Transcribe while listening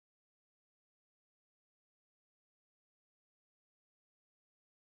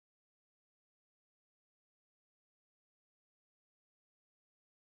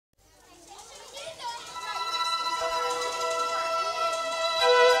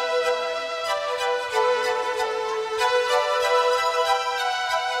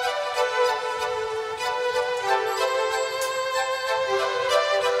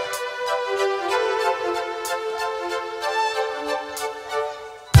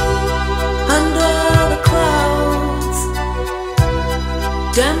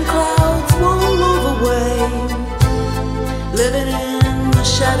Damn clouds won't move away, living in the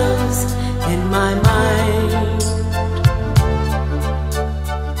shadows in my mind.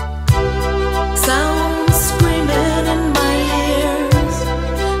 Sounds screaming in my ears,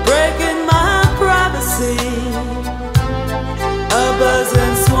 breaking my privacy. A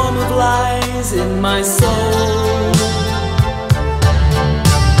buzzing swarm of lies in my soul.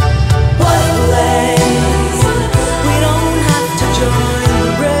 What a place, we don't have to join the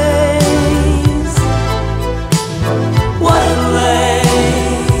race. What a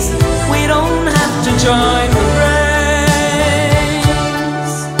place, we don't have to join the race.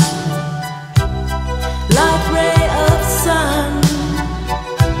 Light ray of sun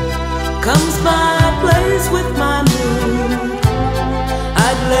comes by, plays with my mood.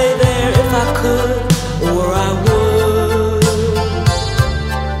 I'd lay there if I could, or I would.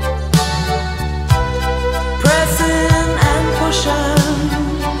 Pressing and pushing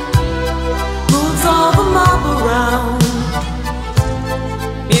moves all the mob around.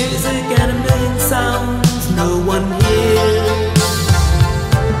 Music and a million sounds no one hears.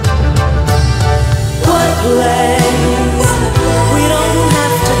 What a place, we don't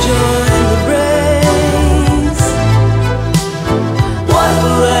have to join the race. What a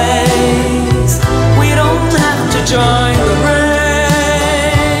place, we don't have to join the race.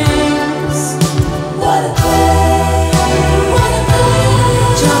 What a place,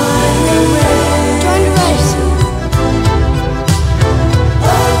 join the race. Join the race.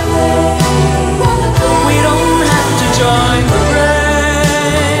 What a place, we don't have to join the race.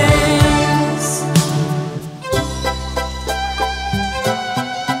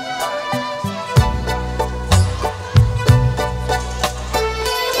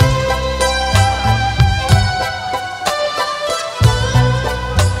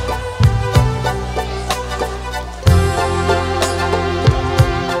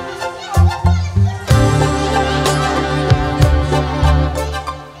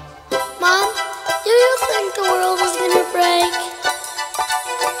 Mom, do you think the world is gonna break?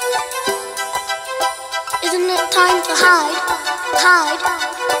 Isn't it time to hide? Hide.